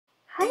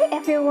Hi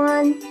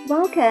everyone,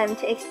 welcome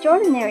to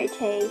Extraordinary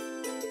Taste.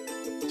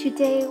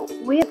 Today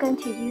we are going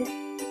to use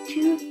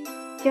two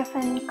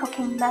different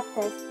cooking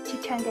methods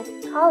to turn this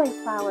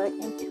cauliflower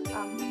into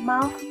a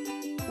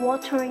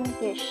mouth-watering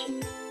dish.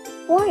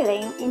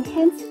 Boiling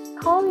enhances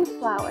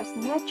cauliflower's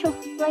natural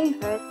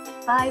flavors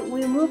by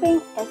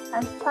removing its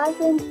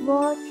unpleasant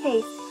raw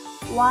taste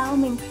while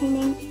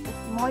maintaining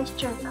its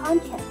moisture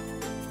content.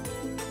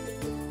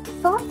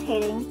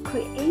 Sautéing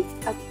creates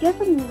a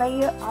different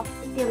layer of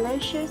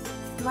delicious,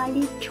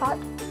 slightly charred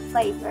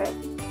flavor.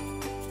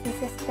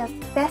 This is the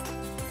best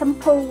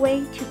simple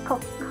way to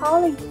cook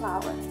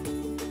cauliflower.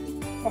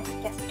 Let's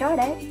get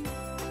started.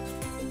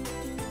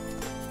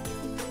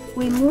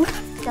 Remove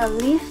the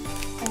leaves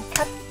and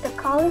cut the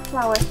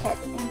cauliflower head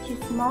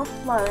into small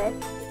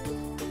florets.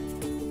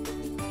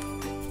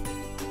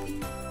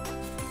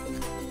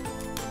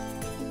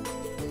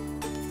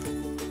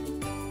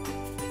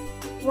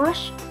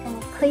 Wash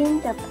and clean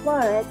the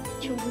florets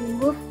to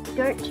remove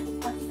dirt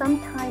or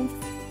sometimes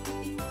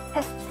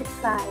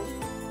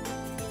pesticides.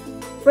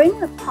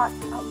 Bring a pot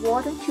of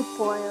water to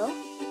boil.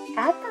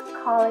 Add the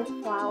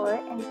cauliflower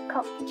and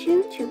cook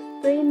 2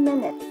 to 3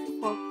 minutes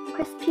for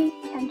crispy,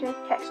 tender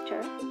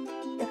texture.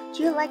 If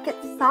you like it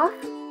soft,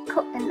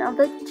 cook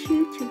another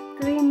 2 to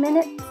 3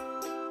 minutes,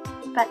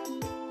 but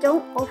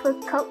don't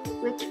overcook,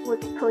 which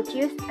would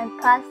produce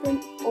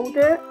unpleasant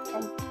odor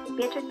and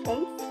bitter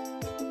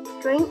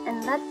taste. Drain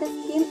and let the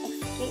steam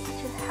escape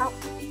to help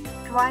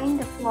drying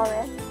the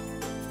floret.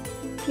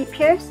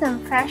 Prepare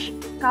some fresh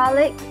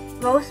garlic,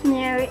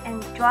 rosemary,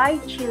 and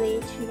dried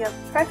chili to your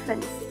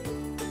preference.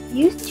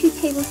 Use 2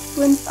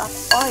 tablespoons of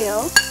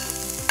oil.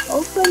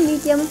 Over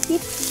medium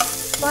heat,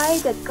 fry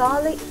the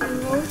garlic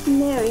and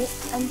rosemary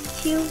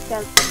until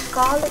the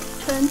garlic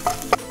turns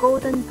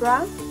golden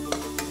brown.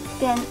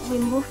 Then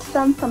remove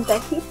them from the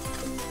heat.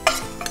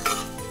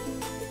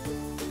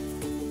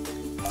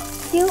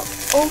 Still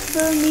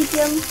over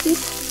medium heat,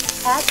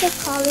 add the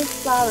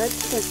cauliflower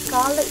to the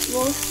garlic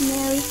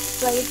rosemary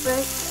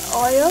flavored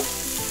oil.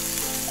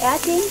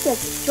 Adding the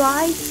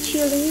dried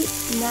chili.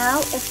 Now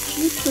if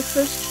you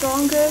prefer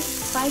stronger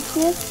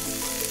spiciness,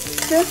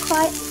 stir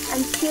fry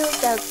until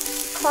the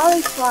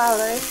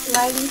cauliflower is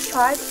slightly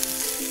charred.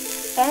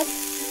 Add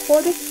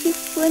 1/4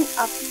 teaspoon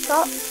of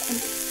salt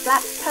and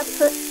black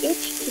pepper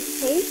each to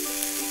taste.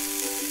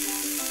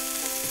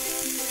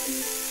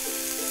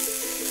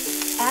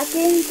 Add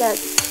in the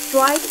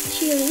dried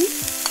chili.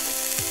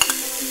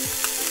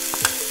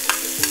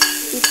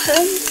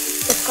 Return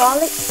the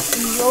garlic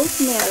and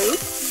rosemary.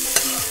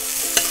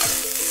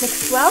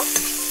 Mix well.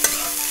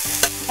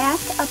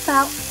 Add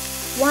about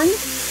 1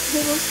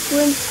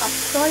 tablespoon of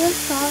soy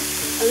sauce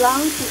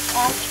along the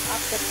edge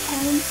of the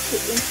pan to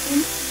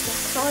enhance the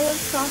soy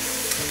sauce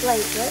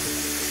flavor.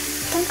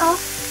 Turn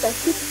off the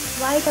heat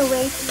right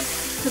away to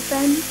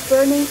prevent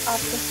burning of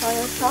the soy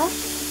sauce.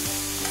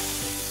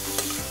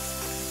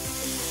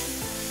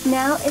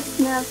 Now it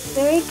smells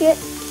very good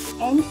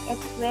and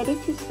it's ready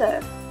to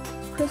serve.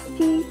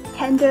 Crispy,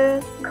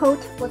 tender,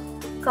 coated with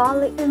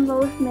garlic and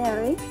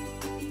rosemary.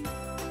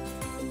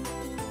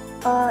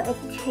 Oh, it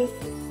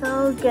tastes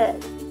so good.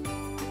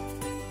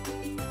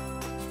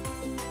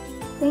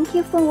 Thank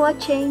you for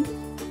watching.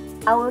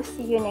 I will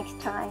see you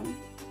next time.